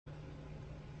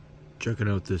Checking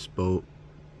out this boat,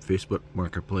 Facebook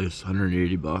Marketplace,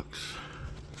 180 bucks.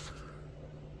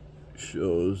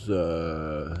 Shows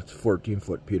it's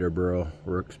 14-foot Peterborough,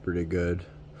 works pretty good.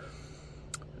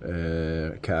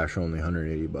 Cash only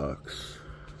 180 bucks.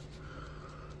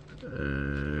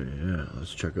 Yeah,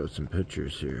 let's check out some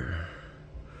pictures here.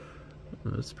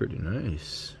 Oh, that's pretty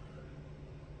nice.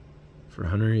 For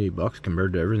 180 bucks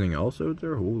compared to everything else out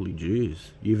there, holy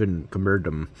jeez. Even compared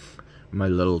to my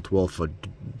little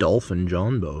 12-foot Dolphin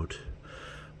John boat.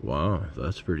 Wow,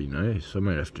 that's pretty nice. I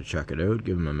might have to check it out,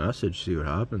 give him a message, see what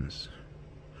happens.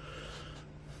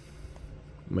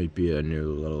 Might be a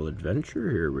new little adventure.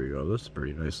 Here we go. That's a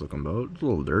pretty nice looking boat. It's a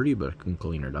little dirty, but I can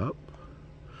clean it up.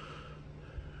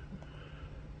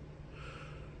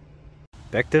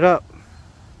 Picked it up.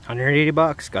 180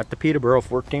 bucks. Got the Peterborough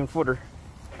 14-footer.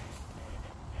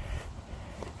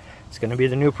 It's going to be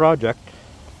the new project.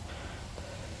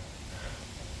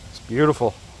 It's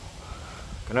beautiful.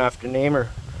 Gonna have to name her.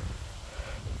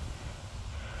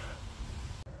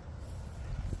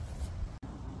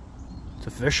 It's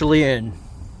officially in.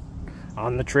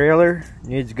 On the trailer.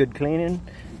 Needs good cleaning.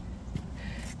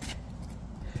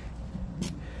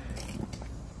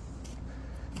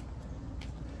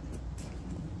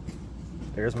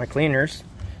 There's my cleaners.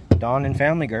 Dawn and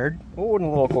Family Guard. Oh, and a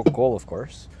little Coca-Cola, of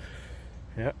course.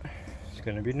 Yeah, it's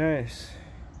gonna be nice.